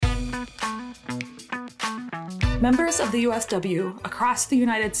Members of the USW across the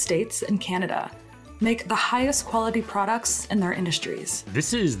United States and Canada make the highest quality products in their industries.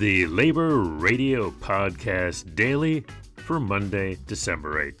 This is the Labor Radio Podcast Daily for Monday,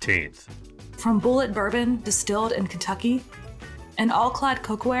 December 18th. From Bulleit bourbon distilled in Kentucky and all-clad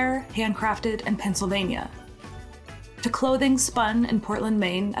cookware handcrafted in Pennsylvania, to clothing spun in Portland,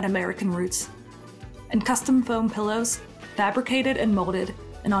 Maine at American Roots, and custom foam pillows fabricated and molded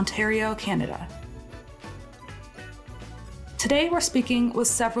in Ontario, Canada. Today we're speaking with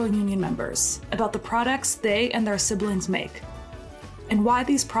several union members about the products they and their siblings make, and why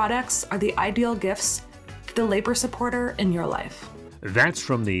these products are the ideal gifts to the labor supporter in your life. That's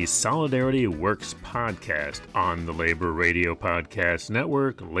from the Solidarity Works podcast on the Labor Radio Podcast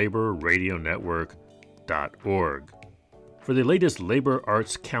Network, laborradionetwork.org. For the latest labor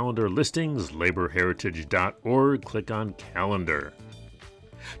arts calendar listings, laborheritage.org, click on calendar.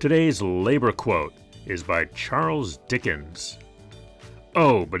 Today's labor quote is by Charles Dickens.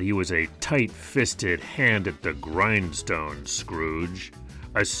 "Oh, but he was a tight-fisted hand at the grindstone, Scrooge.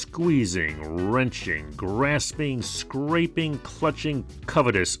 A squeezing, wrenching, grasping, scraping, clutching,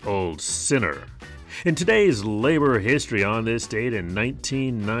 covetous old sinner." In today's labor history on this date in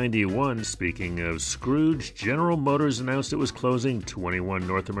 1991, speaking of Scrooge, General Motors announced it was closing 21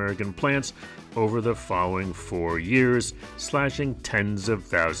 North American plants over the following 4 years, slashing tens of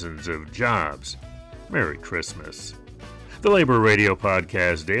thousands of jobs. Merry Christmas. The Labor Radio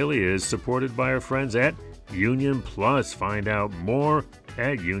Podcast Daily is supported by our friends at Union Plus. Find out more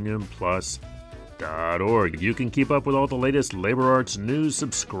at unionplus.org. You can keep up with all the latest labor arts news.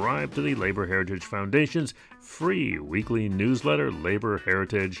 Subscribe to the Labor Heritage Foundation's free weekly newsletter,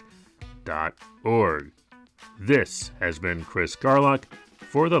 laborheritage.org. This has been Chris Garlock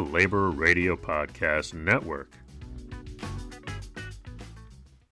for the Labor Radio Podcast Network.